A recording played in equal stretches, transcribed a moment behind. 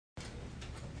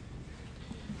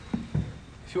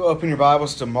If you open your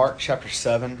Bibles to Mark chapter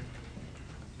 7,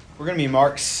 we're going to be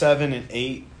Mark 7 and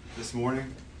 8 this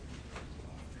morning.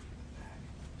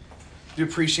 I do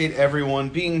appreciate everyone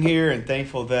being here and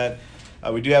thankful that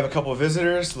we do have a couple of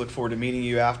visitors. Look forward to meeting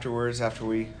you afterwards after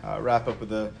we wrap up with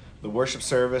the worship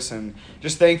service. And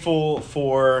just thankful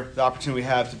for the opportunity we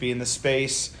have to be in this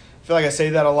space. I feel like I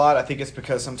say that a lot. I think it's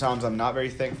because sometimes I'm not very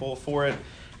thankful for it.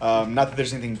 Not that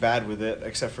there's anything bad with it,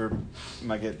 except for you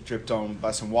might get dripped on by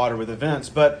some water with events.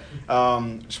 But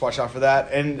just watch out for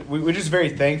that. And we're just very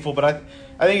thankful. But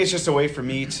I think it's just a way for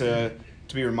me to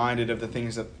be reminded of the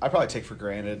things that I probably take for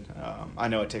granted. I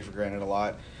know I take for granted a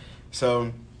lot.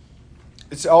 So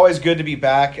it's always good to be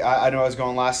back. I know I was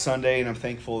gone last Sunday, and I'm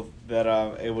thankful that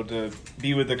I'm able to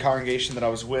be with the congregation that I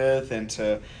was with and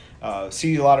to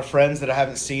see a lot of friends that I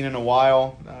haven't seen in a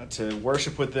while, to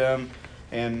worship with them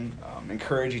and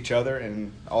encourage each other,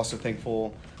 and also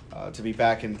thankful to be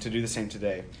back and to do the same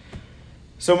today.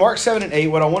 So Mark 7 and 8,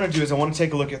 what I want to do is I want to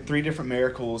take a look at three different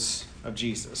miracles of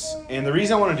Jesus. And the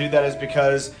reason I want to do that is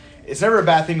because it's never a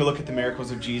bad thing to look at the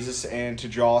miracles of Jesus and to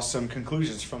draw some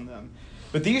conclusions from them.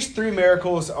 But these three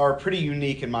miracles are pretty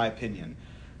unique in my opinion.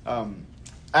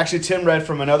 Actually, Tim read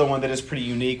from another one that is pretty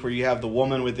unique, where you have the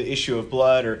woman with the issue of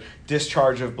blood or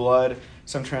discharge of blood,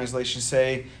 some translations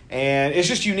say. And it's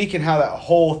just unique in how that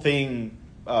whole thing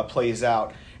plays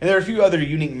out. And there are a few other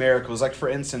unique miracles. Like, for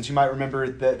instance, you might remember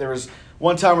that there was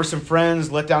one time where some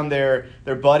friends let down their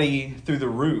buddy through the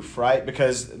roof, right?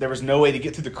 Because there was no way to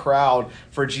get through the crowd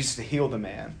for Jesus to heal the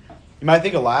man. You might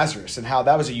think of Lazarus and how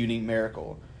that was a unique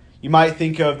miracle. You might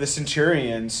think of the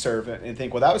centurion's servant and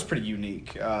think, well, that was pretty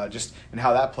unique, just in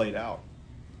how that played out.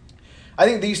 I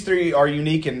think these three are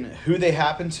unique in who they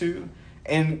happen to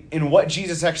and in what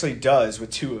Jesus actually does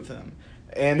with two of them.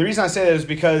 And the reason I say that is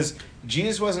because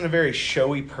Jesus wasn't a very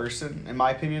showy person, in my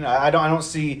opinion. I don't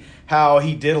see how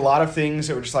he did a lot of things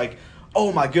that were just like,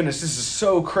 oh my goodness, this is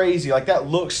so crazy. Like, that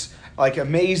looks like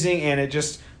amazing, and it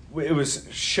was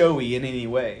showy in any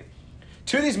way.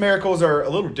 Two of these miracles are a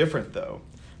little different, though.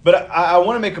 But I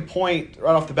want to make a point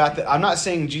right off the bat that I'm not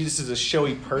saying Jesus is a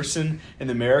showy person in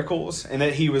the miracles and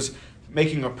that he was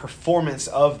making a performance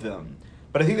of them.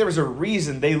 But I think there was a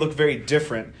reason they look very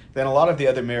different than a lot of the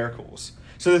other miracles.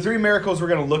 So the three miracles we're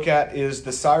going to look at is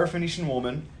the Syrophoenician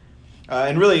woman.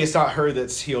 And really, it's not her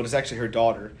that's healed. It's actually her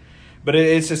daughter. But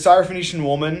it's a Syrophoenician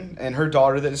woman and her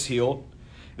daughter that is healed.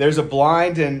 There's a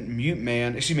blind and mute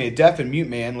man, a deaf and mute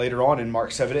man later on in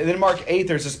Mark 7. And then in Mark 8,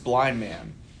 there's this blind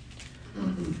man.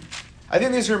 I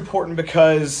think these are important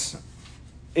because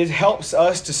it helps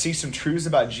us to see some truths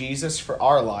about Jesus for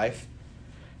our life,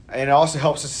 and it also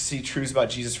helps us to see truths about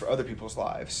Jesus for other people's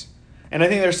lives. And I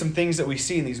think there's some things that we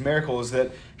see in these miracles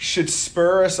that should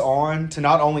spur us on to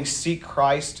not only seek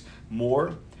Christ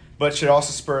more, but should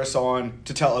also spur us on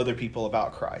to tell other people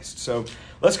about Christ. So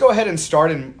let's go ahead and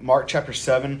start in Mark chapter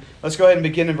 7. Let's go ahead and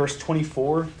begin in verse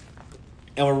 24,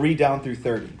 and we'll read down through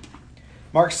 30.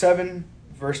 Mark 7,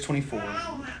 verse 24.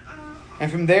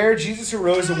 And from there Jesus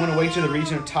arose and went away to the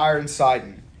region of Tyre and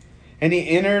Sidon. And he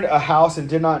entered a house and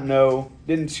did not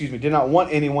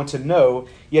want anyone to know,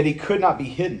 yet he could not be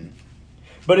hidden.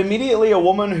 But immediately a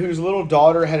woman whose little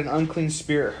daughter had an unclean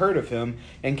spirit heard of him,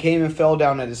 and came and fell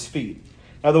down at his feet.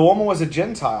 Now the woman was a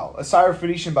Gentile, a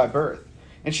Syrophoenician by birth,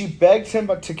 and she begged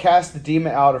him to cast the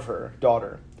demon out of her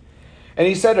daughter. And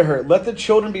he said to her, "Let the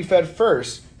children be fed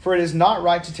first, for it is not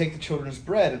right to take the children's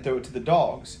bread and throw it to the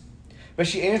dogs." But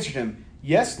she answered him,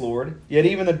 "Yes, Lord, yet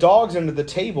even the dogs under the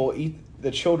table eat the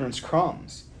children's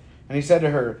crumbs." And he said to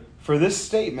her, "For this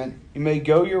statement you may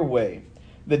go your way.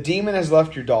 The demon has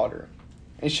left your daughter."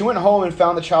 And she went home and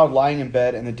found the child lying in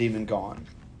bed and the demon gone.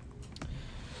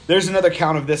 There's another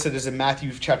account of this that is in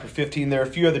Matthew chapter 15. There are a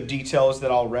few other details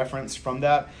that I'll reference from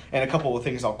that, and a couple of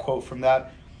things I'll quote from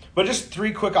that. But just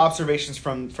three quick observations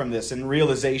from this and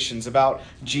realizations about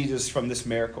Jesus from this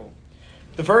miracle.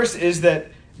 The first is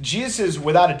that Jesus is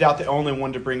without a doubt the only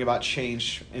one to bring about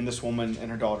change in this woman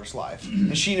and her daughter's life.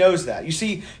 And she knows that. You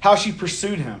see how she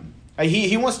pursued him.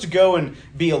 He wants to go and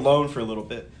be alone for a little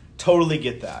bit. Totally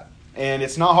get that. And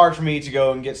it's not hard for me to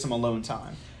go and get some alone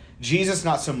time. Jesus,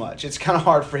 not so much. It's kind of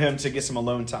hard for him to get some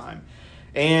alone time.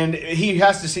 And he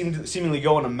has to seemingly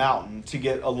go on a mountain to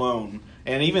get alone.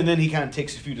 And even then he kind of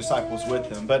takes a few disciples with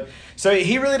him. But so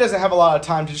he really doesn't have a lot of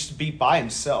time to just be by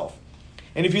himself.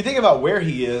 And if you think about where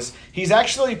he is, he's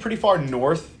actually pretty far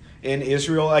north in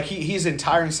Israel. Like he's in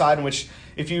Tyre and Sidon, which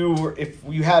if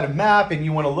you had a map and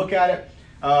you want to look at it,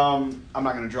 I'm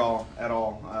not going to draw at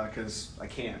all because I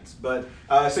can't. But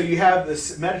so you have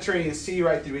this Mediterranean Sea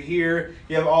right through here.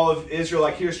 You have all of Israel.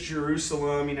 Like here's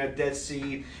Jerusalem, Dead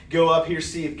Sea. Go up, here's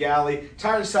Sea of Galilee.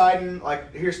 Tyre and Sidon,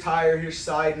 like here's Tyre, here's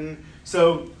Sidon.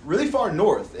 So really far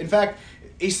north. In fact,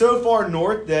 he's so far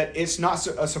north that it's not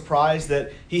a surprise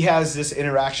that he has this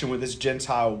interaction with this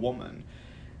Gentile woman.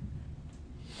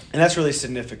 And that's really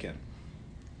significant.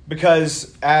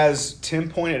 Because as Tim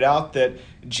pointed out, that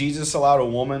Jesus allowed a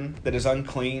woman that is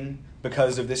unclean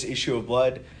because of this issue of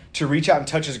blood to reach out and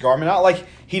touch his garment. Not like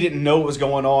he didn't know what was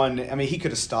going on. I mean, he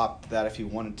could have stopped that if he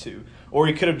wanted to. Or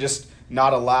he could have just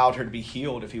not allowed her to be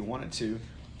healed if he wanted to.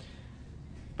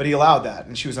 But he allowed that,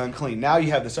 and she was unclean. Now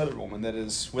you have this other woman that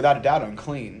is without a doubt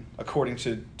unclean, according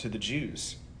to the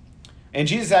Jews. And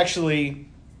Jesus actually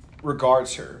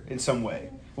regards her in some way.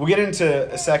 We'll get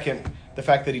into a second the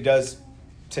fact that he does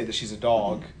say that she's a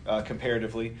dog,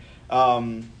 comparatively.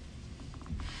 But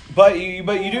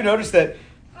you do notice that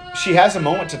she has a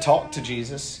moment to talk to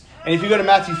Jesus. And if you go to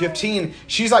Matthew 15,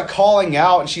 she's like calling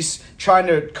out, and she's trying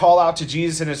to call out to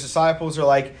Jesus, and his disciples are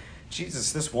like,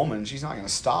 Jesus, this woman, she's not going to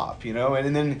stop,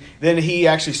 And then he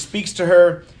actually speaks to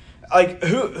her. Like,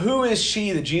 who is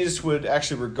she that Jesus would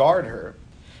actually regard her?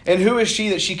 And who is she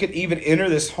that she could even enter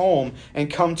this home and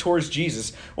come towards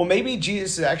Jesus? Well, maybe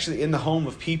Jesus is actually in the home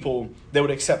of people that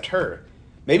would accept her.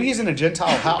 Maybe he's in a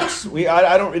Gentile house.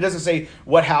 It doesn't say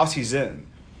what house he's in.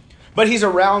 But he's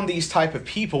around these type of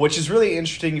people, which is really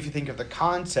interesting if you think of the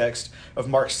context of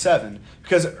Mark 7.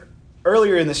 Because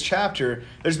earlier in this chapter,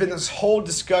 there's been this whole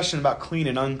discussion about clean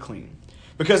and unclean.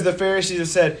 Because the Pharisees have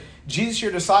said, Jesus,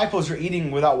 your disciples are eating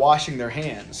without washing their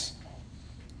hands.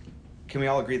 Can we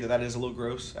all agree that that is a little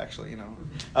gross, actually,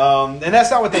 And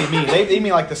that's not what they mean. They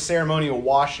mean like the ceremonial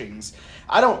washings.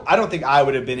 I don't think I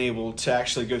would have been able to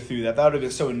actually go through that. That would have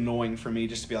been so annoying for me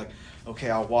just to be like, okay,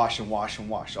 I'll wash and wash and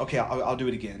wash. Okay, I'll do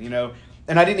it again,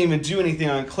 And I didn't even do anything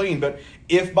unclean. But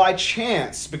if by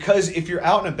chance, because if you're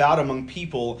out and about among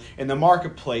people in the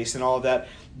marketplace and all of that,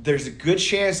 there's a good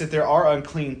chance that there are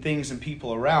unclean things and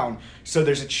people around. So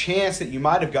there's a chance that you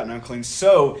might have gotten unclean.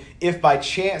 So if by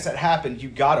chance that happened, you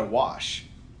got to wash.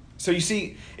 So you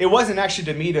see, it wasn't actually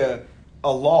to meet a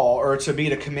law or to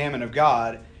meet a commandment of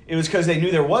God. It was because they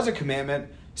knew there was a commandment.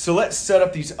 So let's set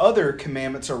up these other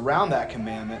commandments around that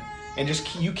commandment. And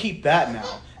just you keep that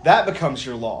now. That becomes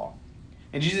your law.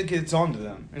 And Jesus gets on to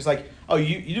them. It's like, oh,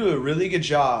 you do a really good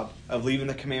job of leaving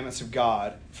the commandments of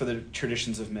God for the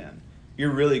traditions of men.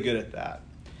 You're really good at that.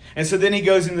 And so then he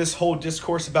goes into this whole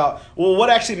discourse about, well, what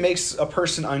actually makes a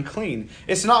person unclean?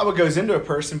 It's not what goes into a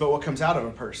person, but what comes out of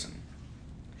a person.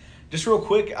 Just real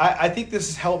quick, I think this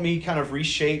has helped me kind of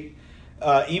reshape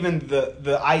even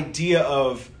the idea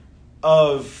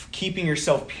of keeping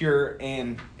yourself pure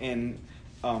and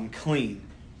clean.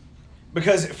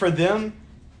 Because for them,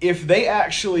 if they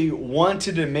actually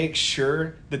wanted to make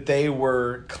sure that they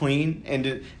were clean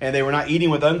and they were not eating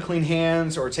with unclean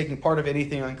hands or taking part of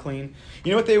anything unclean,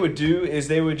 you know what they would do is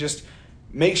they would just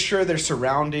make sure their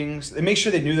surroundings, they make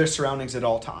sure they knew their surroundings at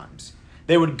all times.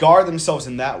 They would guard themselves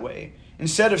in that way.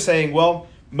 Instead of saying, well,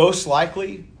 most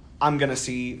likely I'm going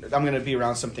to be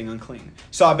around something unclean,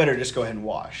 so I better just go ahead and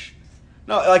wash.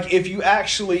 No, like if you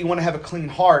actually want to have a clean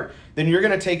heart, then you're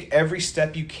going to take every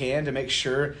step you can to make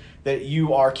sure that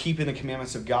you are keeping the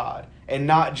commandments of God and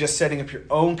not just setting up your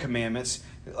own commandments.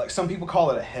 Like some people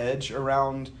call it a hedge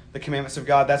around the commandments of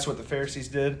God. That's what the Pharisees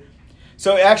did.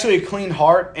 So actually a clean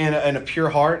heart and a pure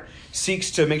heart seeks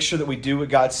to make sure that we do what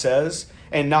God says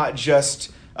and not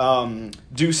just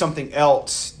do something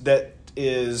else that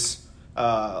is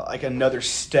like another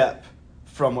step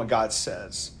from what God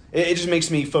says. It just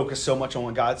makes me focus so much on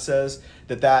what God says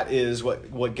that is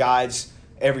what guides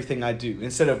everything I do.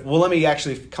 Instead of, well, let me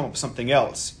actually come up with something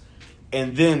else,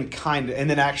 and then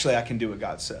actually I can do what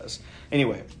God says.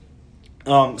 Anyway,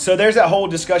 so there's that whole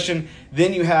discussion.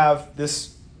 Then you have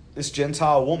this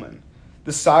Gentile woman,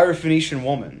 the Syrophoenician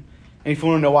woman. And if you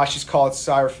want to know why she's called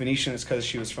Syrophoenician, it's because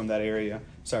she was from that area,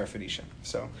 Syrophoenician.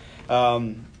 So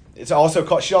it's also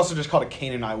called. She also just called a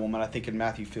Canaanite woman, I think, in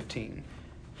Matthew 15.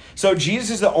 So Jesus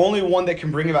is the only one that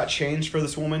can bring about change for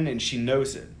this woman, and she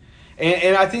knows it.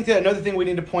 And I think that another thing we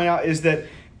need to point out is that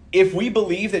if we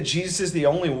believe that Jesus is the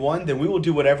only one, then we will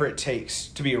do whatever it takes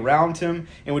to be around him,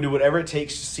 and we'll do whatever it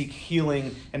takes to seek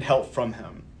healing and help from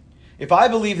him. If I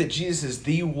believe that Jesus is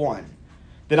the one,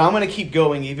 then I'm going to keep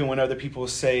going even when other people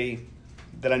say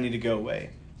that I need to go away,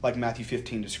 like Matthew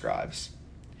 15 describes.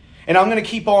 And I'm going to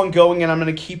keep on going, and I'm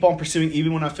going to keep on pursuing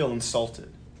even when I feel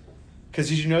insulted. Because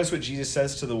did you notice what Jesus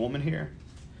says to the woman here?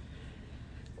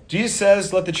 Jesus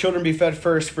says, let the children be fed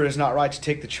first, for it is not right to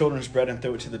take the children's bread and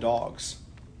throw it to the dogs.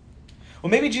 well,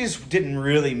 maybe Jesus didn't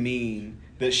really mean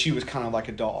that she was kind of like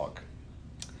a dog.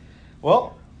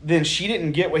 Well, then she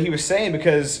didn't get what he was saying,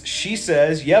 because she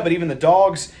says, yeah, but even the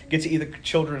dogs get to eat the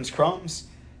children's crumbs.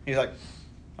 He's like,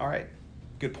 all right,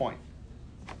 good point.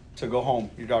 So go home,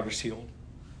 your daughter's healed.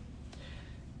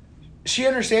 She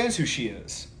understands who she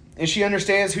is. And she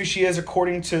understands who she is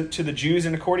according to the Jews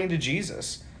and according to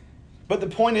Jesus. But the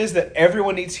point is that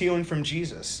everyone needs healing from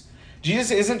Jesus.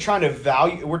 Jesus isn't trying to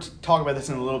value, we're talking about this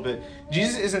in a little bit,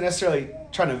 Jesus isn't necessarily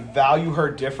trying to value her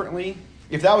differently.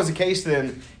 If that was the case,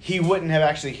 then he wouldn't have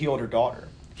actually healed her daughter.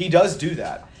 He does do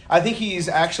that. I think he's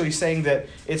actually saying that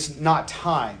it's not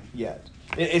time yet.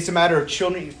 It's a matter of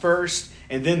children eat first,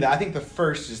 and then I think the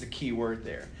first is the key word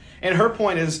there. And her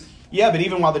point is, yeah, but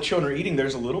even while the children are eating,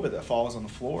 there's a little bit that falls on the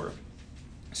floor.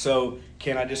 So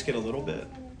can I just get a little bit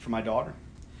for my daughter?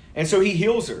 And so he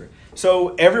heals her.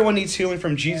 So everyone needs healing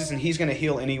from Jesus, and he's going to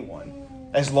heal anyone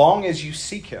as long as you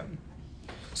seek him.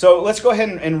 So let's go ahead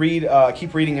and read,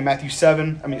 keep reading in Mark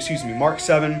 7,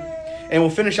 and we'll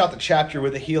finish out the chapter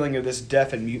with the healing of this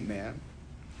deaf and mute man.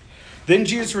 Then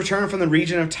Jesus returned from the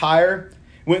region of Tyre,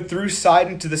 went through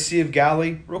Sidon to the Sea of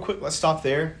Galilee. Real quick, let's stop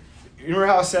there. You remember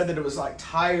how I said that it was like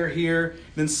Tyre here,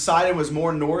 then Sidon was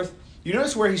more north? You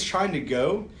notice where he's trying to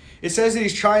go? It says that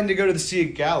he's trying to go to the Sea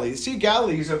of Galilee. The Sea of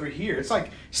Galilee is over here. It's like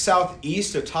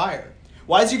southeast of Tyre.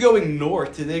 Why is he going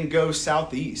north to then go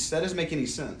southeast? That doesn't make any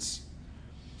sense.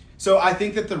 So I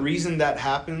think that the reason that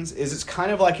happens is it's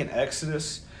kind of like an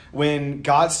Exodus when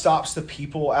God stops the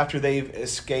people after they've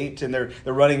escaped and they're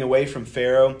running away from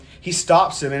Pharaoh. He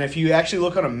stops them. And if you actually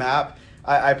look on a map,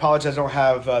 I apologize, I don't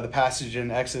have the passage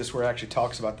in Exodus where it actually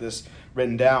talks about this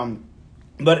written down.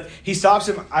 But he stops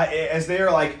them as they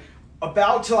are like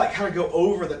about to like kind of go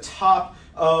over the top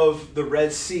of the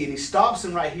Red Sea. And he stops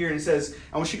them right here and says,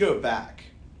 I want you to go back.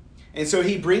 And so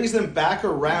he brings them back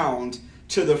around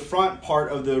to the front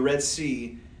part of the Red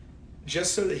Sea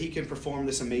just so that he can perform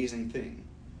this amazing thing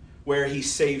where he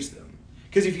saves them.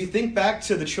 Because if you think back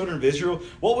to the children of Israel,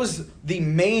 what was the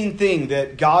main thing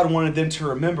that God wanted them to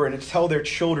remember and to tell their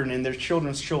children and their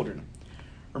children's children?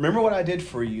 Remember what I did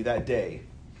for you that day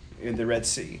in the Red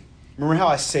Sea. Remember how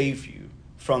I saved you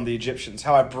from the Egyptians,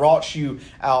 how I brought you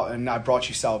out and I brought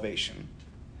you salvation.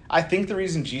 I think the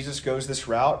reason Jesus goes this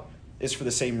route is for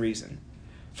the same reason.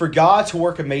 For God to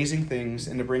work amazing things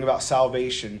and to bring about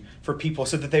salvation for people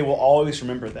so that they will always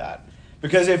remember that.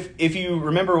 Because if you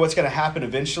remember what's going to happen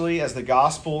eventually as the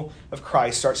gospel of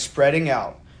Christ starts spreading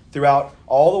out throughout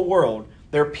all the world,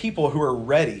 there are people who are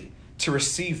ready to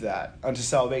receive that unto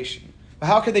salvation. But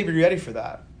how could they be ready for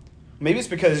that? Maybe it's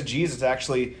because Jesus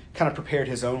actually kind of prepared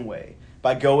his own way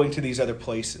by going to these other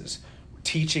places,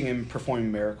 teaching and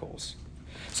performing miracles.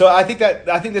 So I think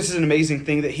this is an amazing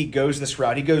thing that he goes this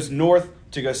route. He goes north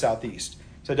to go southeast.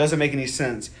 So it doesn't make any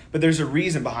sense. But there's a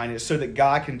reason behind it so that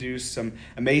God can do some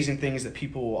amazing things that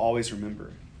people will always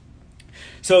remember.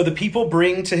 So the people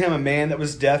bring to him a man that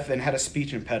was deaf and had a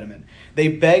speech impediment. They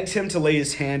begged him to lay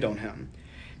his hand on him.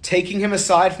 Taking him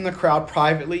aside from the crowd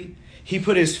privately, he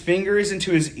put his fingers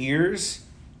into his ears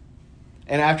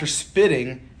and after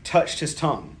spitting, touched his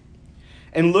tongue.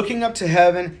 And looking up to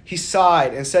heaven, he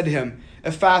sighed and said to him,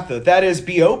 Ephphatha, that is,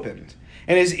 be opened.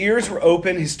 And his ears were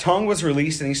open, his tongue was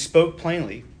released, and he spoke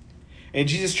plainly. And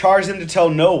Jesus charged them to tell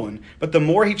no one, but the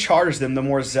more he charged them, the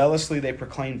more zealously they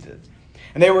proclaimed it.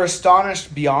 And they were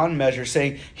astonished beyond measure,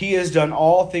 saying, He has done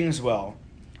all things well.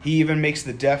 He even makes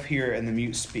the deaf hear and the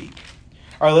mute speak.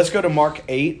 All right, let's go to Mark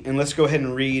 8, and let's go ahead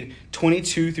and read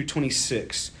 22 through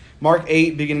 26. Mark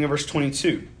 8, beginning of verse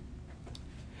 22.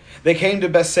 They came to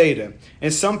Bethsaida,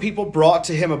 and some people brought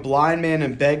to him a blind man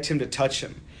and begged him to touch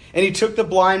him. And he took the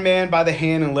blind man by the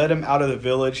hand and led him out of the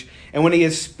village. And when he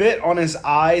had spit on his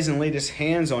eyes and laid his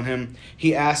hands on him,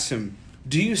 he asked him,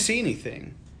 Do you see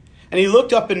anything? And he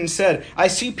looked up and said, I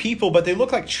see people, but they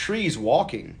look like trees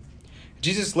walking.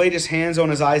 Jesus laid his hands on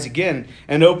his eyes again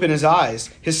and opened his eyes.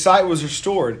 His sight was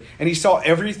restored, and he saw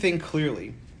everything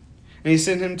clearly. And he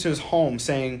sent him to his home,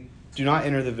 saying, Do not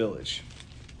enter the village.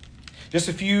 Just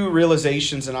a few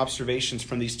realizations and observations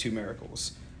from these two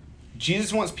miracles.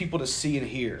 Jesus wants people to see and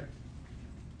hear,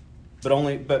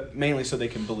 but mainly so they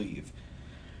can believe.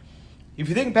 If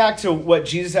you think back to what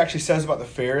Jesus actually says about the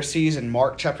Pharisees in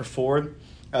Mark chapter 4,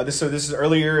 this is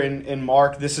earlier in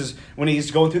Mark. This is when he's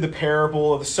going through the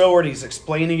parable of the sower and he's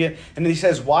explaining it. And he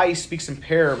says why he speaks in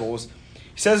parables.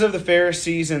 He says of the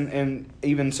Pharisees and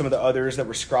even some of the others that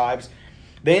were scribes,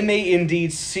 they may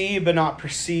indeed see but not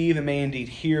perceive, and may indeed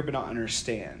hear but not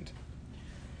understand.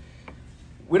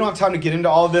 We don't have time to get into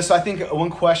all of this. So I think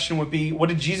one question would be, what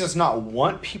did Jesus not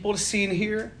want people to see and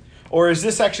hear? Or is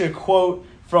this actually a quote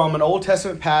from an Old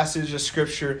Testament passage of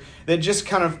Scripture that just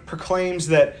kind of proclaims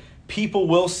that people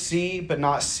will see but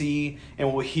not see,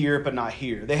 and will hear but not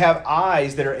hear. They have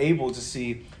eyes that are able to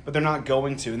see, but they're not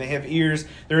going to. And they have ears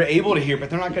that are able to hear, but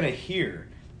they're not going to hear.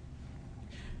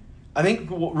 I think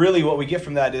really what we get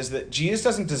from that is that Jesus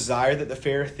doesn't desire that the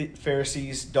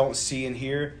Pharisees don't see and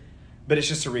hear, but it's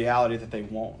just a reality that they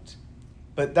won't.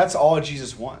 But that's all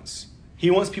Jesus wants. He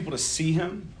wants people to see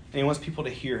him, and he wants people to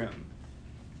hear him,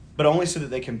 but only so that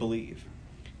they can believe.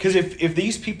 Because if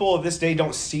these people of this day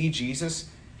don't see Jesus,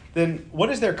 then what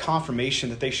is their confirmation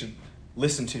that they should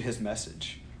listen to his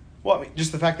message? Well, I mean,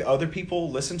 just the fact that other people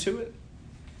listen to it?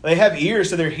 They have ears,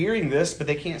 so they're hearing this, but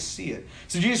they can't see it.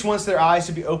 So Jesus wants their eyes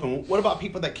to be open. What about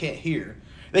people that can't hear?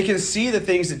 They can see the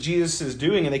things that Jesus is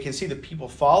doing, and they can see the people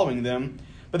following them,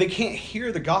 but they can't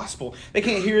hear the gospel. They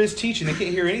can't hear his teaching. They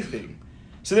can't hear anything.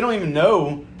 So they don't even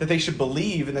know that they should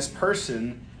believe in this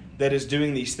person that is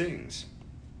doing these things.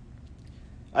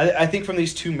 I think from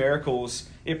these two miracles,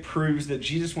 it proves that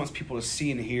Jesus wants people to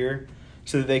see and hear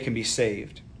so that they can be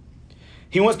saved.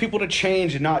 He wants people to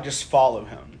change and not just follow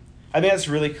him. I think that's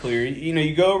really clear.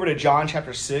 You go over to John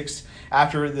chapter 6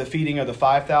 after the feeding of the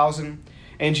 5,000,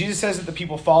 and Jesus says that the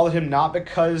people followed him not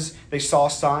because they saw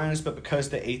signs, but because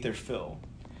they ate their fill.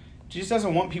 Jesus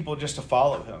doesn't want people just to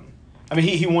follow him. I mean,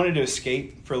 he wanted to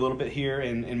escape for a little bit here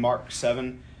in Mark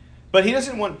 7, but he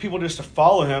doesn't want people just to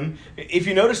follow him. If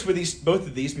you notice with both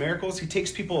of these miracles, he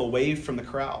takes people away from the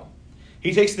crowd.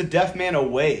 He takes the deaf man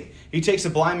away. He takes the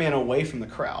blind man away from the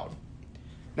crowd.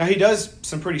 Now, he does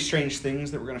some pretty strange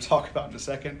things that we're going to talk about in a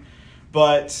second.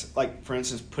 But, like, for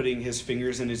instance, putting his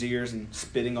fingers in his ears and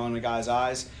spitting on the guy's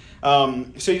eyes. So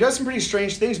he does some pretty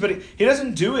strange things, but he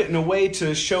doesn't do it in a way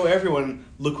to show everyone,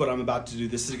 look what I'm about to do.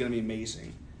 This is going to be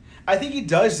amazing. I think he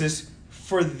does this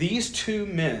for these two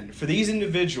men, for these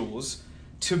individuals,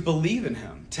 to believe in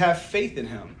him, to have faith in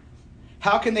him.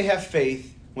 How can they have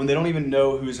faith when they don't even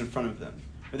know who's in front of them,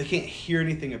 or they can't hear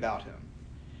anything about him?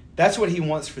 That's what he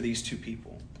wants for these two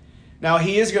people. Now,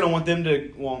 he is going to want them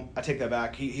to, well, I take that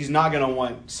back. He's not going to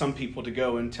want some people to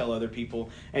go and tell other people.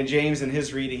 And James, in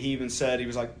his reading, he even said, he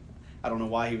was like, I don't know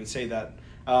why he would say that.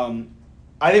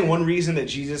 I think one reason that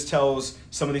Jesus tells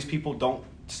some of these people, don't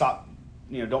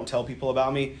tell people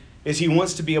about me, is he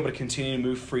wants to be able to continue to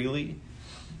move freely.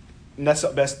 And that's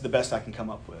the best I can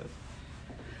come up with.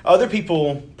 Other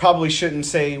people probably shouldn't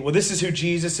say, well, this is who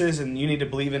Jesus is and you need to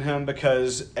believe in him,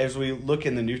 because as we look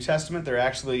in the New Testament, there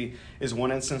actually is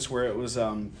one instance where it was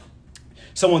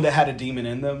someone that had a demon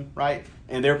in them, right?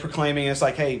 And they're proclaiming, it's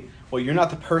like, hey, well, you're not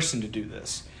the person to do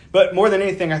this. But more than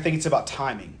anything, I think it's about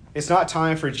timing. It's not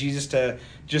time for Jesus to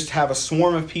just have a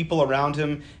swarm of people around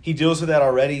him. He deals with that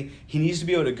already. He needs to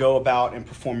be able to go about and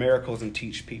perform miracles and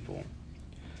teach people.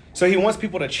 So he wants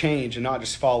people to change and not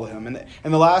just follow him.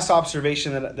 And the last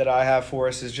observation that I have for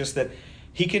us is just that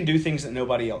he can do things that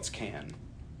nobody else can.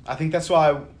 I think that's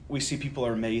why we see people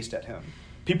are amazed at him.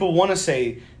 People want to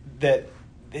say that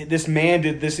this man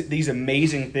did these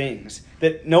amazing things,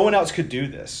 that no one else could do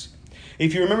this.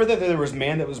 If you remember that there was a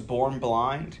man that was born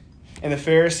blind, and the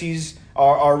Pharisees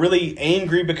are really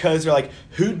angry because they're like,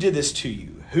 who did this to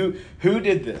you? Who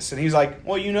did this? And he's like,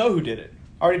 well, you know who did it.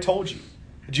 I already told you.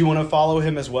 Do you want to follow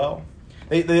him as well?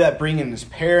 They bring in his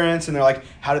parents, and they're like,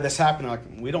 how did this happen? They're like,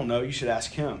 we don't know. You should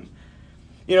ask him.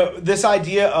 This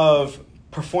idea of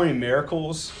performing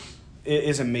miracles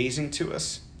is amazing to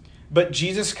us. But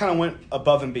Jesus kind of went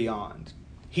above and beyond.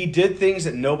 He did things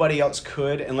that nobody else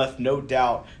could and left no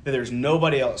doubt that there's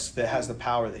nobody else that has the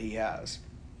power that he has.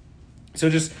 So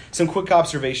just some quick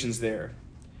observations there.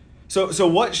 So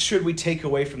what should we take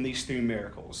away from these three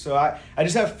miracles? So I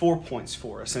just have 4 points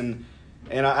for us. And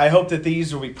I hope that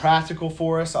these will be practical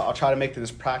for us. I'll try to make them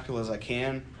as practical as I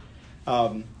can.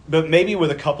 But maybe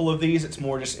with a couple of these, it's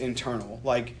more just internal.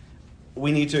 Like,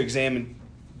 we need to examine,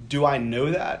 do I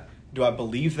know that? Do I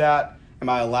believe that? Am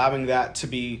I allowing that to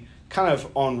be kind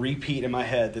of on repeat in my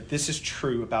head, that this is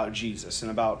true about Jesus and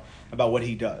about what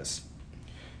he does?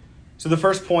 So the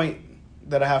first point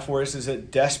that I have for us is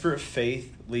that desperate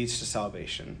faith leads to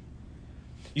salvation.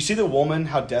 You see the woman,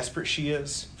 how desperate she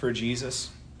is for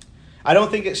Jesus? I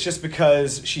don't think it's just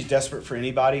because she's desperate for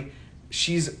anybody.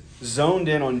 She's zoned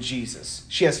in on Jesus.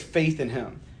 She has faith in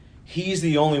him. He's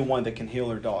the only one that can heal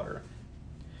her daughter.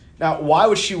 Now, why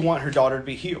would she want her daughter to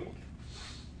be healed?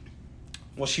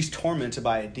 Well, she's tormented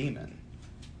by a demon.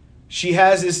 She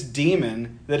has this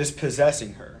demon that is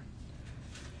possessing her.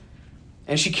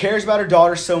 And she cares about her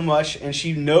daughter so much, and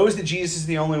she knows that Jesus is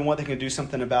the only one that can do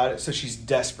something about it, so she's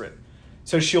desperate.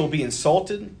 So she'll be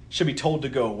insulted. She'll be told to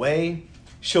go away.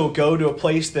 She'll go to a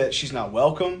place that she's not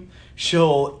welcome.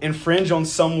 She'll infringe on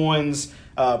someone's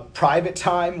private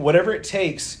time, whatever it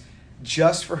takes,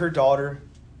 just for her daughter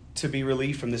to be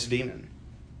relieved from this demon.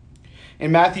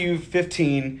 In Matthew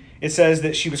 15, it says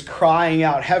that she was crying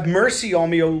out, "Have mercy on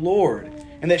me, O Lord,"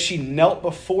 and that she knelt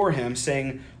before him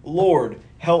saying, "Lord,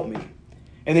 help me."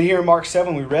 And then here in Mark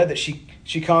 7, we read that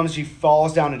she comes, she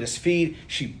falls down at his feet,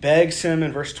 she begs him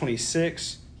in verse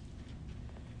 26.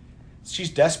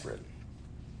 She's desperate.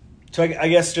 So I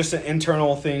guess just an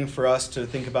internal thing for us to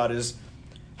think about is,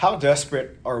 how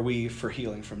desperate are we for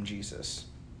healing from Jesus?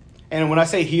 And when I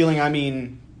say healing, I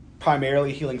mean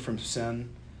primarily healing from sin.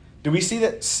 Do we see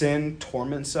that sin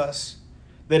torments us?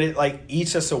 That it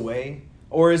eats us away?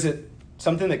 Or is it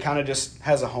something that kind of just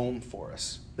has a home for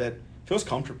us, that feels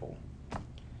comfortable?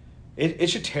 It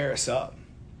should tear us up.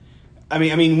 I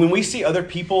mean, when we see other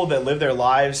people that live their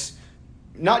lives,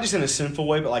 not just in a sinful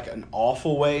way, but an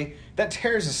awful way, that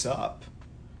tears us up.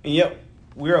 And yet,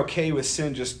 we're okay with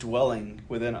sin just dwelling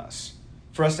within us,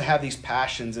 for us to have these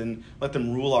passions and let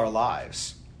them rule our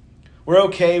lives. We're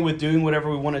okay with doing whatever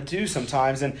we want to do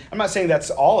sometimes. And I'm not saying that's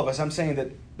all of us. I'm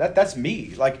saying that's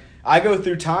me. I go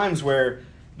through times where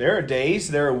there are days,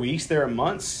 there are weeks, there are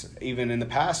months, even in the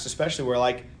past especially, where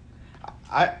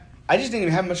I just didn't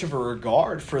even have much of a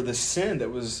regard for the sin that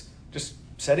was just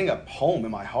setting up home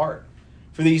in my heart,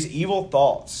 for these evil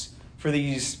thoughts, for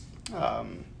these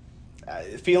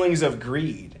feelings of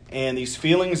greed, and these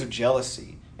feelings of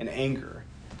jealousy and anger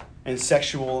and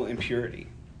sexual impurity.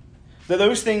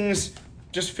 Those things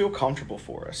just feel comfortable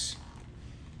for us.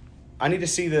 I need to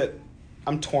see that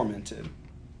I'm tormented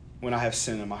when I have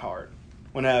sin in my heart,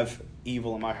 when I have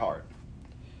evil in my heart.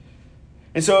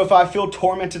 And so if I feel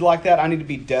tormented like that, I need to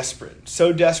be desperate.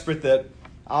 So desperate that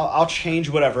I'll change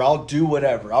whatever. I'll do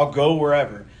whatever. I'll go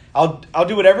wherever. I'll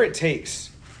do whatever it takes,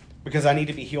 because I need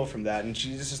to be healed from that. And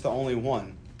Jesus is the only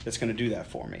one that's going to do that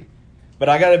for me. But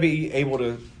I got to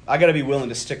be willing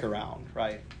to stick around,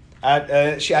 right?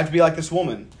 I have to be like this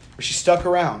woman, where she stuck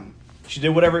around. She did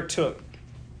whatever it took.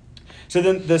 So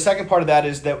then the second part of that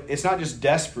is that it's not just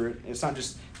desperate. It's not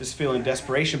just this feeling of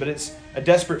desperation, but it's a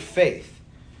desperate faith.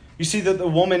 You see that the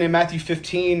woman in Matthew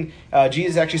 15,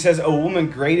 Jesus actually says, "O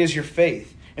woman, great is your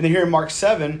faith." And then here in Mark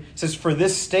 7, it says, "For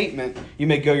this statement, you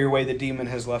may go your way, the demon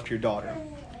has left your daughter."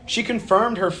 She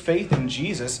confirmed her faith in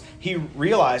Jesus. He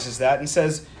realizes that and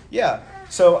says, "Yeah,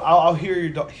 so I'll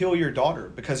heal your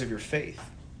daughter because of your faith."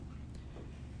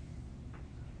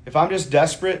 If I'm just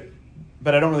desperate,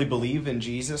 but I don't really believe in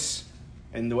Jesus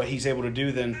and what he's able to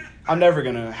do, then I'm never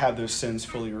going to have those sins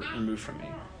fully removed from me.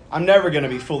 I'm never going to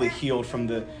be fully healed from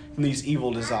these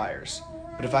evil desires.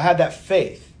 But if I had that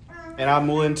faith, and I'm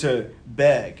willing to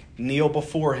beg, kneel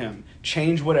before him,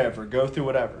 change whatever, go through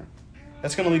whatever,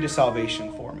 that's going to lead to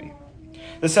salvation for me.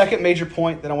 The second major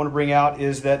point that I want to bring out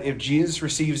is that if Jesus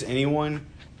receives anyone,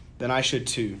 then I should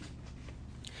too.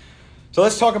 So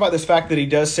let's talk about this fact that he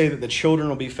does say that the children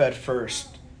will be fed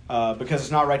first, because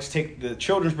it's not right to take the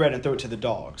children's bread and throw it to the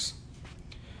dogs.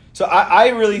 So I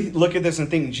really look at this and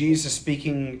think Jesus is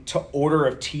speaking to order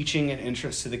of teaching and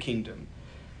entrance to the kingdom.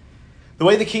 The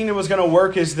way the kingdom was going to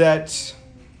work is that,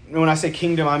 when I say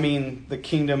kingdom, I mean the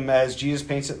kingdom as Jesus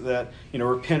paints it, that,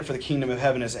 repent for the kingdom of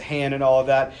heaven is at hand and all of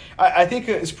that. I think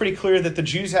it's pretty clear that the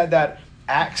Jews had that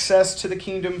access to the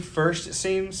kingdom first, it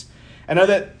seems. I know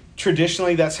that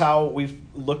traditionally that's how we've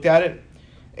looked at it.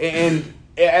 And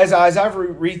as I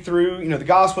read through, the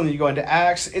gospel, and then you go into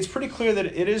Acts, it's pretty clear that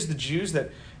it is the Jews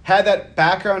that had that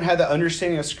background, had that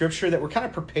understanding of Scripture, that were kind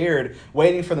of prepared,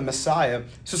 waiting for the Messiah.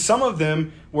 So some of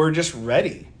them were just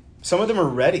ready. Some of them are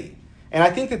ready. And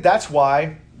I think that that's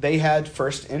why they had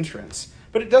first entrance.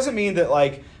 But it doesn't mean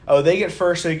that they get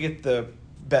first, they get the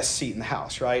best seat in the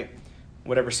house, right?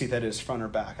 Whatever seat that is, front or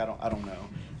back, I don't know.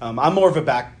 I'm more of a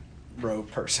back row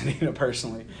person,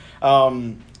 personally.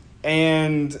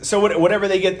 And so whatever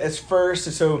they get as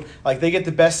first, so they get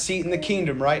the best seat in the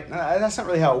kingdom, right? That's not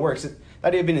really how it works. The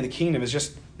idea of being in the kingdom is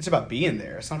just, it's about being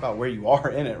there. It's not about where you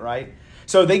are in it, right?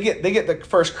 So they get the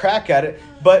first crack at it,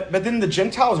 but then the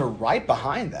Gentiles are right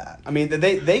behind that. I mean,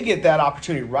 they get that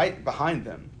opportunity right behind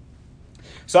them.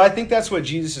 So I think that's what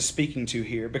Jesus is speaking to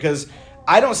here, because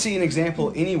I don't see an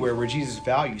example anywhere where Jesus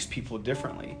values people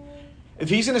differently. If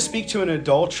he's going to speak to an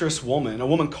adulterous woman, a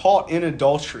woman caught in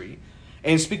adultery,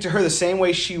 and speak to her the same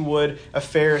way she would a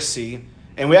Pharisee,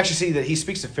 and we actually see that he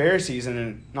speaks to Pharisees in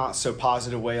a not so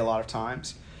positive way a lot of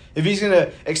times. If he's going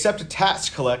to accept a tax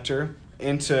collector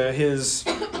into his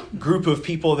group of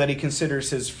people that he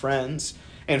considers his friends,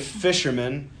 and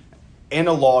fishermen, and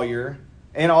a lawyer,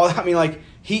 and all that,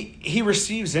 he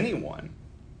receives anyone.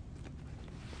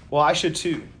 Well, I should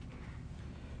too.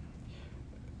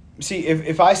 See,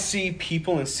 if I see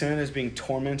people in sin as being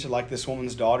tormented like this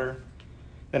woman's daughter,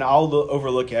 then I'll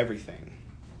overlook everything.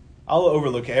 I'll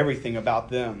overlook everything about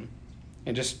them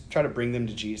and just try to bring them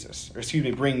to Jesus. Or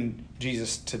bring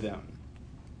Jesus to them.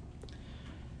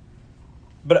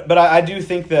 But I do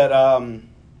think that,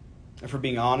 if we're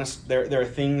being honest, there are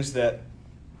things that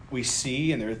we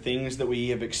see and there are things that we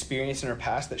have experienced in our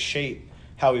past that shape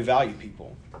how we value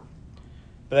people.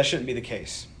 But that shouldn't be the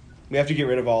case. We have to get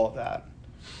rid of all of that.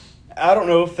 I don't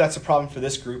know if that's a problem for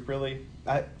this group, really.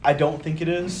 I don't think it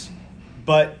is.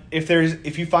 But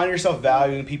if you find yourself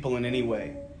valuing people in any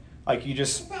way, like you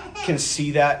just can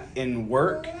see that in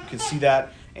work, you can see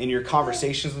that in your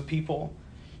conversations with people.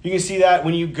 You can see that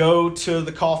when you go to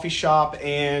the coffee shop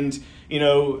and,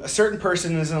 a certain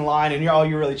person is in line and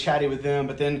you're really chatty with them,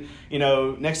 but then,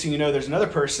 next thing you know, there's another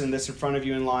person that's in front of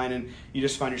you in line and you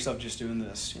just find yourself just doing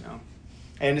this,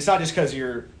 And it's not just because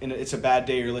it's a bad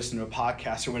day, you're listening to a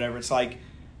podcast or whatever. It's like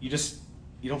you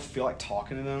don't feel like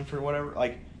talking to them for whatever.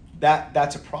 Like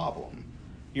that's a problem.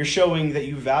 You're showing that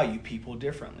you value people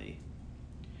differently.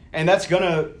 And that's going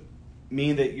to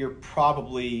mean that you're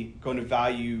probably going to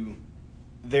value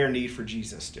their need for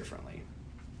Jesus differently.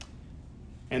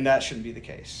 And that shouldn't be the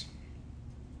case.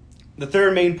 The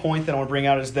third main point that I want to bring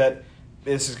out is that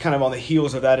this is kind of on the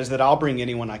heels of that, is that I'll bring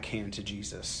anyone I can to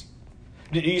Jesus.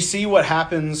 Do you see what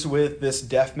happens with this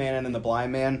deaf man and the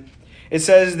blind man? It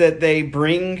says that they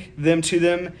bring them to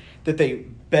them, that they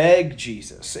beg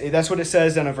Jesus. That's what it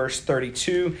says down in verse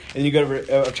 32. And you go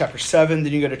to chapter 7,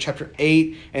 then you go to chapter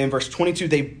 8, and in verse 22,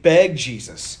 they beg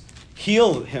Jesus.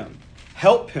 Heal him.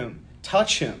 Help him.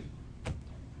 Touch him.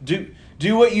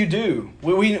 Do what you do.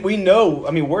 We know,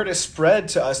 word is spread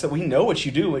to us that we know what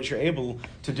you do, what you're able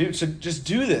to do. So just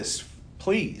do this,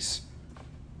 please.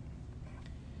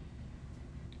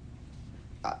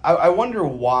 I wonder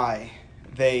why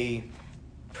they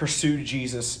pursued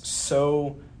Jesus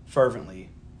so fervently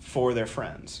for their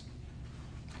friends.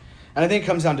 And I think it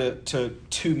comes down to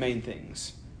two main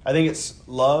things. I think it's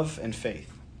love and faith.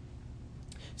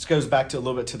 This goes back a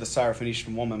little bit to the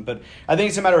Syrophoenician woman, but I think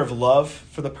it's a matter of love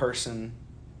for the person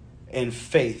and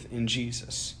faith in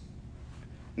Jesus.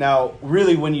 Now,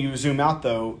 really, when you zoom out,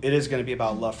 though, it is going to be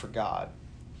about love for God.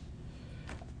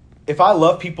 If I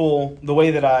love people the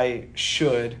way that I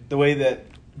should, the way that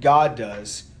God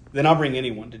does, then I'll bring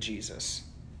anyone to Jesus.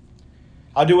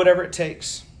 I'll do whatever it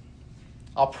takes.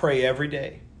 I'll pray every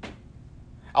day.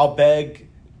 I'll beg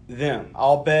them.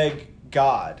 I'll beg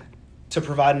God to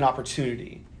provide an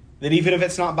opportunity. That even if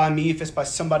it's not by me, if it's by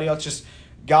somebody else, just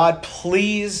God,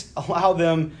 please allow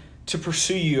them to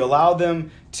pursue you. Allow them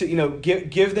to,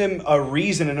 give them a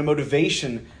reason and a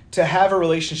motivation to have a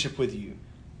relationship with you,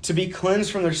 to be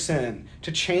cleansed from their sin,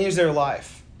 to change their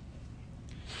life.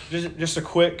 Just a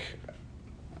quick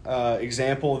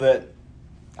example that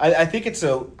I think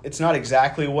it's not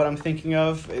exactly what I'm thinking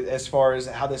of as far as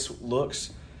how this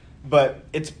looks, but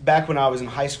it's back when I was in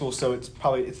high school, so it's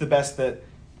the best that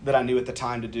I knew at the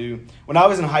time to do. When I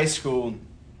was in high school,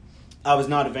 I was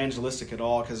not evangelistic at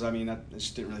all because, I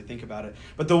just didn't really think about it.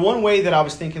 But the one way that I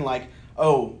was thinking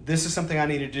this is something I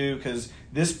need to do because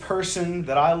this person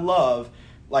that I love,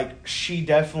 she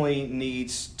definitely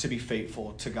needs to be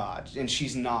faithful to God, and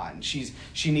she's not. And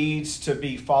she needs to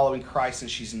be following Christ,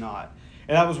 and she's not.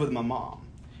 And that was with my mom.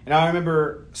 And I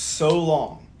remember so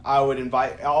long, all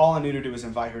I knew to do was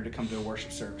invite her to come to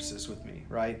worship services with me,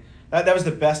 right? That was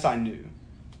the best I knew.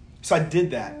 So I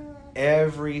did that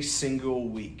every single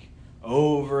week,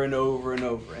 over and over and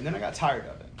over. And then I got tired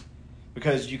of it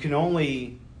because you can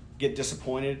only get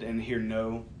disappointed and hear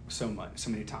no so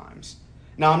many times.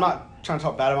 Now, I'm not trying to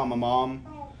talk bad about my mom.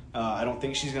 I don't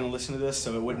think she's going to listen to this,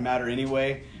 so it wouldn't matter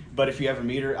anyway. But if you ever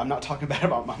meet her, I'm not talking bad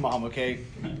about my mom, okay?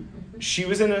 She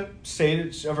was in a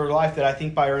stage of her life that I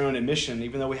think by her own admission,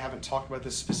 even though we haven't talked about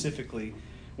this specifically,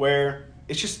 where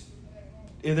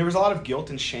there was a lot of guilt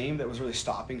and shame that was really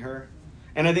stopping her.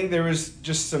 And I think there was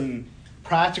just some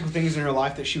practical things in her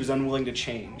life that she was unwilling to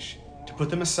change, to put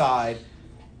them aside,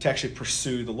 to actually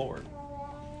pursue the Lord.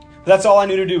 But that's all I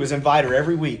knew to do was invite her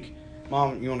every week.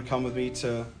 Mom, you want to come with me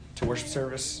to worship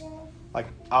service?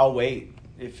 I'll wait.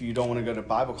 If you don't want to go to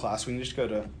Bible class, we can just go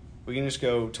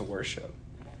to worship.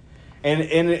 And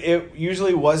it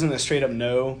usually wasn't a straight up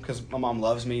no, because my mom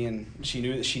loves me and she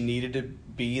knew that she needed to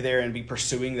be there and be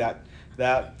pursuing that.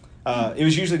 It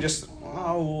was usually just,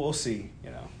 we'll see,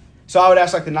 So I would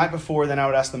ask the night before, then I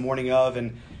would ask the morning of,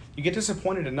 and you get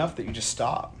disappointed enough that you just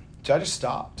stop. So I just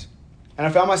stopped. And I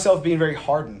found myself being very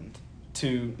hardened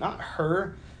to, not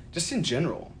her, just in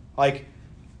general.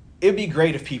 It'd be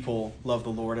great if people loved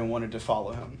the Lord and wanted to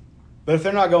follow him. But if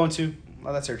they're not going to,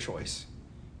 well, that's their choice.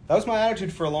 That was my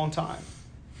attitude for a long time.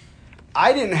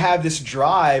 I didn't have this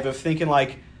drive of thinking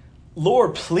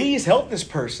Lord, please help this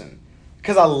person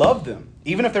because I love them.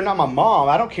 Even if they're not my mom,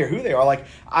 I don't care who they are. Like,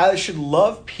 I should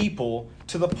love people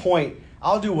to the point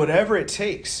I'll do whatever it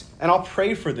takes, and I'll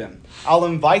pray for them. I'll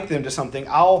invite them to something.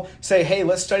 I'll say, hey,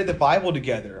 let's study the Bible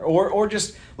together, or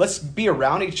just let's be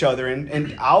around each other,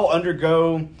 and I'll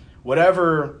undergo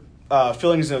whatever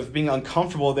feelings of being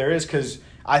uncomfortable there is because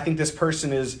I think this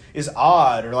person is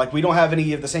odd, or like we don't have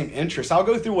any of the same interests. I'll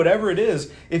go through whatever it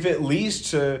is if it leads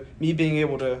to me being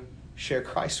able to share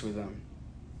Christ with them.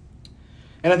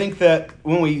 And I think that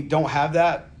when we don't have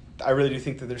that, I really do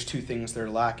think that there's two things that are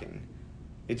lacking.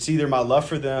 It's either my love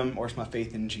for them or it's my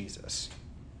faith in Jesus.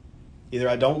 Either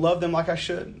I don't love them like I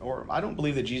should, or I don't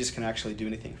believe that Jesus can actually do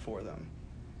anything for them.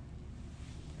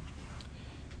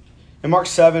 In Mark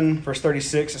 7, verse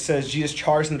 36, it says, Jesus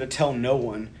charged them to tell no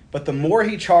one, but the more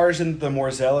he charged them, the more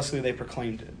zealously they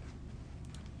proclaimed it.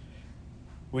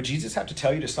 Would Jesus have to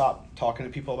tell you to stop talking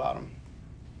to people about him?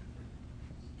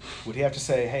 Would he have to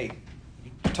say, hey,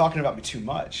 you're talking about me too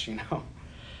much, You're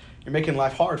making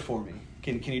life hard for me.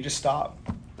 Can you just stop?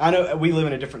 I know we live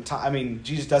in a different time. I mean,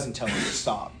 Jesus doesn't tell us to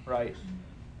stop, right?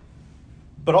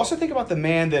 But also think about the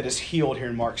man that is healed here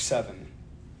in Mark 7.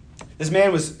 This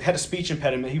man had a speech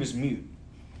impediment. He was mute.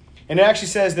 And it actually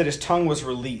says that his tongue was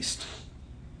released.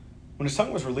 When his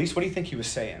tongue was released, what do you think he was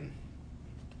saying?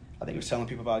 I think he was telling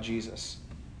people about Jesus.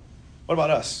 What about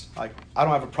us? Like, I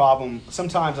don't have a problem.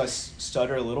 Sometimes I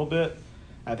stutter a little bit.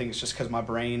 And I think it's just because my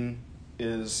brain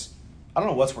is... I don't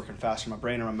know what's working faster, my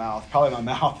brain or my mouth. Probably my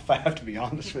mouth, if I have to be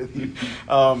honest with you.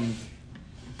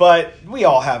 But we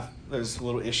all have those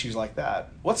little issues like that.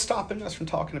 What's stopping us from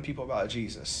talking to people about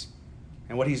Jesus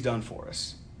and what he's done for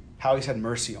us? How he's had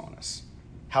mercy on us?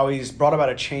 How he's brought about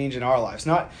a change in our lives?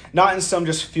 Not in some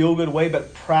just feel-good way,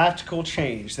 but practical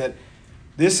change. That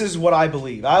this is what I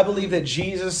believe. I believe that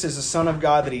Jesus is the Son of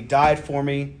God, that he died for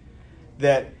me,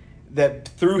 that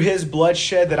through his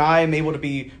bloodshed that I am able to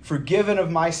be forgiven of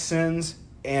my sins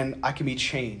and I can be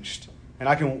changed and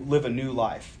I can live a new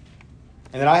life.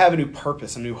 And that I have a new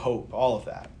purpose, a new hope, all of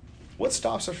that. What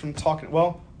stops us from talking?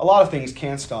 Well, a lot of things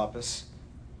can stop us,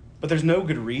 but there's no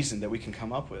good reason that we can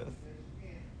come up with.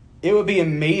 It would be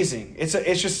amazing. It's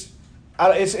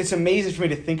amazing for me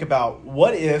to think about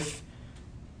what if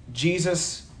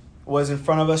Jesus was in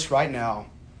front of us right now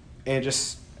and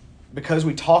just because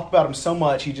we talked about him so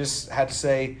much, he just had to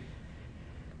say,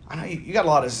 I know you got a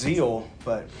lot of zeal,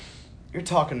 but you're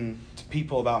talking to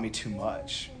people about me too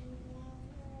much.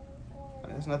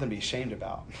 There's nothing to be ashamed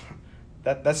about.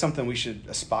 That's something we should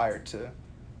aspire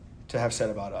to have said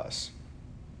about us.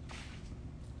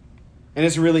 And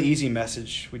it's a really easy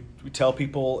message. We tell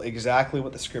people exactly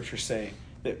what the scriptures say,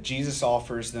 that Jesus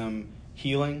offers them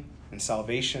healing and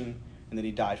salvation and that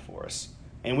he died for us.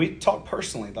 And we talk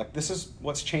personally, like this is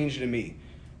what's changed in me.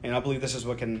 And I believe this is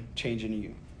what can change in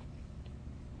you.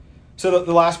 So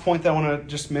the last point that I want to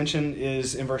just mention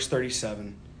is in verse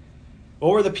 37.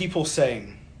 What were the people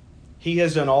saying? He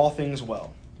has done all things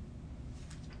well.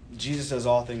 Jesus does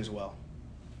all things well.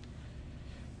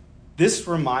 This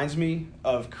reminds me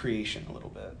of creation a little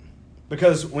bit.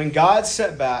 Because when God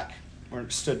sat back, or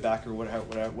stood back, or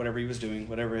whatever he was doing,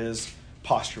 whatever his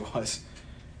posture was,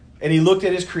 and he looked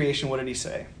at his creation, what did he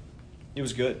say? It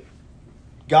was good.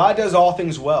 God does all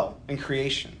things well in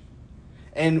creation.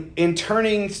 And in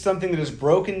turning something that is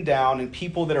broken down and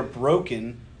people that are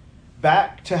broken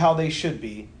back to how they should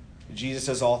be, Jesus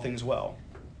does all things well.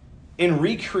 In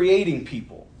recreating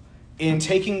people, in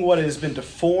taking what has been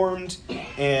deformed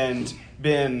and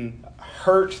been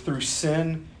hurt through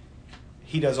sin,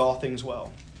 he does all things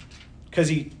well. Because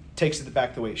he takes it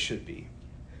back the way it should be.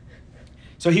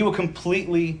 So he will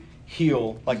completely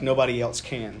heal like nobody else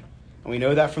can. And we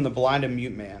know that from the blind and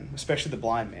mute man, especially the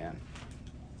blind man.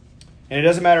 And it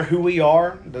doesn't matter who we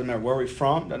are, it doesn't matter where we're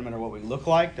from, it doesn't matter what we look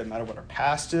like, it doesn't matter what our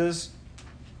past is.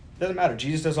 It doesn't matter.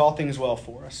 Jesus does all things well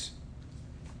for us.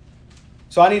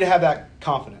 So I need to have that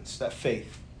confidence, that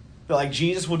faith, that like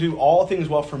Jesus will do all things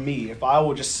well for me if I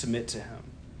will just submit to him.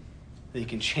 That he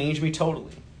can change me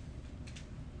totally.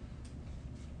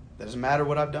 It doesn't matter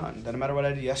what I've done. It doesn't matter what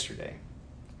I did yesterday.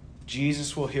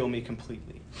 Jesus will heal me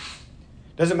completely.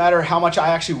 Doesn't matter how much I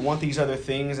actually want these other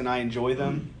things and I enjoy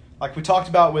them. Like we talked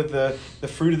about with the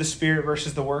fruit of the Spirit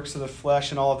versus the works of the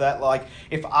flesh and all of that. Like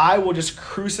if I will just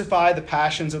crucify the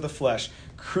passions of the flesh,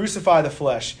 crucify the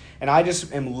flesh, and I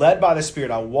just am led by the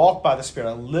Spirit, I walk by the Spirit,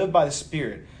 I live by the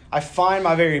Spirit, I find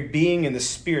my very being in the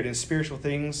Spirit and spiritual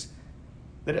things,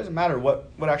 that it doesn't matter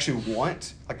what I actually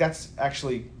want. Like that's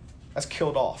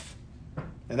killed off.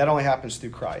 And that only happens through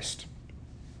Christ.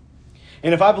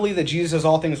 And if I believe that Jesus does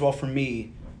all things well for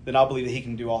me, then I'll believe that he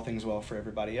can do all things well for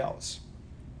everybody else.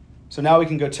 So now we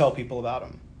can go tell people about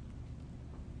him.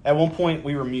 At one point,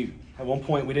 we were mute. At one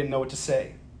point, we didn't know what to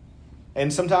say.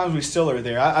 And sometimes we still are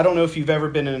there. I don't know if you've ever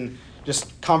been in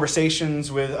just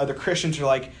conversations with other Christians who are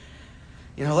like,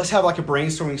 let's have like a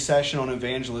brainstorming session on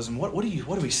evangelism. What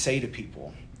do we say to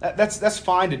people? That's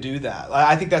fine to do that.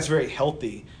 I think that's very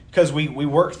healthy because we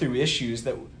work through issues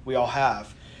that we all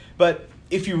have. But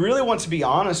if you really want to be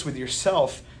honest with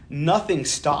yourself, nothing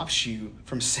stops you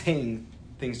from saying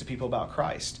things to people about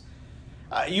Christ.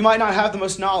 You might not have the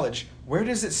most knowledge. Where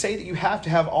does it say that you have to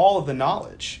have all of the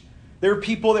knowledge? There were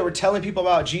people that were telling people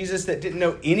about Jesus that didn't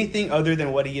know anything other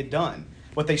than what he had done,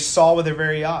 what they saw with their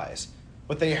very eyes,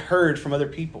 what they heard from other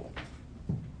people.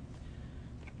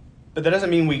 But that doesn't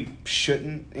mean we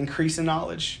shouldn't increase in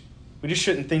knowledge. We just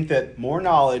shouldn't think that more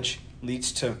knowledge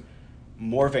leads to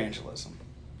more evangelism.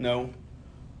 No,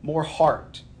 more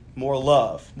heart, more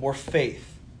love, more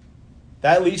faith.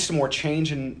 That leads to more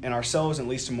change in ourselves and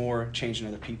leads to more change in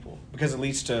other people because it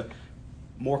leads to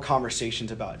more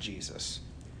conversations about Jesus.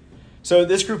 So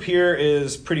this group here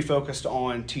is pretty focused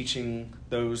on teaching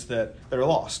those that are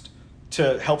lost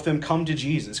to help them come to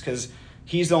Jesus because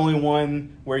he's the only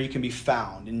one where you can be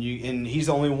found and he's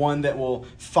the only one that will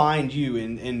find you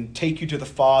and take you to the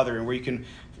Father and where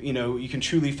you can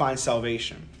truly find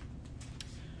salvation.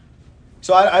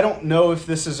 So I don't know if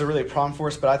this is really a problem for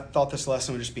us, but I thought this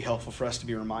lesson would just be helpful for us to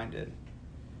be reminded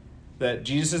that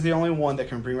Jesus is the only one that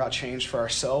can bring about change for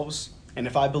ourselves. And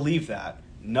if I believe that,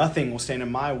 nothing will stand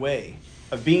in my way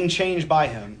of being changed by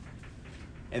him.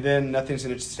 And then nothing's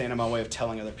going to stand in my way of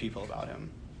telling other people about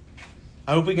him.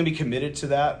 I hope we can be committed to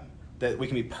that we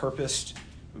can be purposed,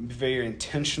 be very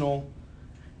intentional,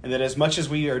 and that as much as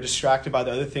we are distracted by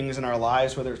the other things in our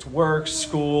lives, whether it's work,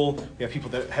 school, we have people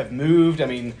that have moved.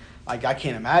 I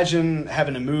can't imagine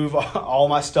having to move all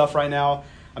my stuff right now.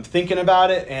 I'm thinking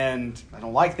about it, and I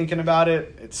don't like thinking about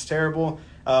it. It's terrible.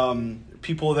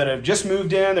 People that have just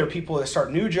moved in, there are people that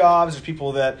start new jobs, there's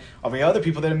people that, other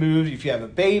people that have moved, if you have a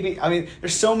baby.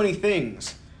 There's so many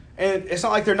things. And it's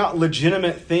not like they're not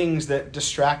legitimate things that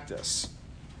distract us.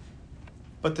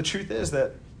 But the truth is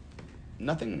that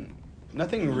nothing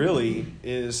really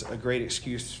is a great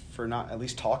excuse for not at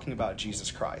least talking about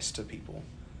Jesus Christ to people.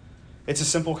 It's a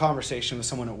simple conversation with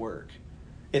someone at work.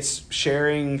 It's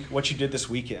sharing what you did this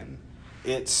weekend.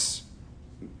 It's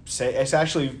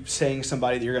actually saying to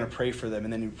somebody that you're going to pray for them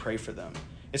and then you pray for them.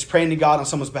 It's praying to God on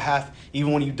someone's behalf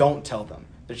even when you don't tell them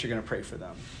that you're going to pray for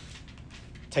them.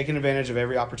 Taking advantage of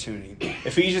every opportunity.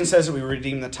 Ephesians says that we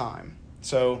redeem the time.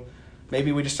 So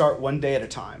maybe we just start one day at a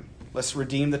time. Let's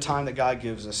redeem the time that God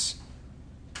gives us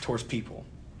towards people.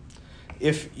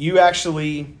 If you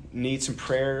actually need some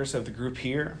prayers of the group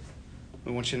here,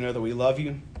 we want you to know that we love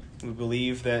you. We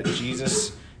believe that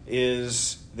Jesus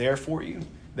is there for you,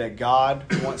 that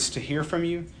God wants to hear from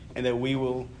you, and that we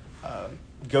will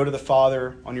go to the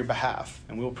Father on your behalf,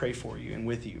 and we'll pray for you and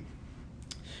with you.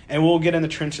 And we'll get in the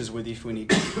trenches with you if we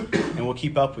need to, and we'll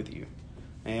keep up with you,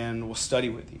 and we'll study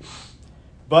with you.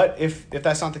 But if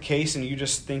that's not the case and you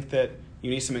just think that you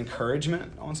need some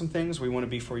encouragement on some things, we want to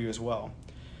be for you as well.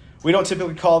 We don't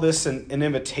typically call this an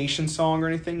invitation song or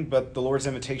anything, but the Lord's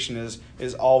invitation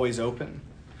is always open.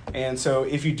 And so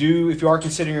if you are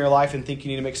considering your life and think you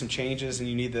need to make some changes and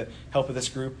you need the help of this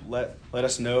group, let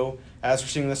us know as we're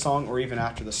singing the song or even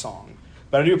after the song.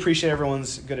 But I do appreciate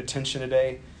everyone's good attention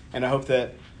today, and I hope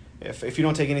that if you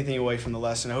don't take anything away from the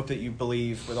lesson, I hope that you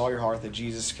believe with all your heart that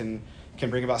Jesus can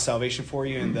bring about salvation for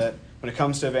you, and that when it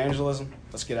comes to evangelism,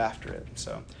 let's get after it.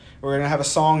 So we're going to have a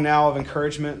song now of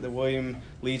encouragement that William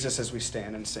leads us as we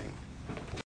stand and sing.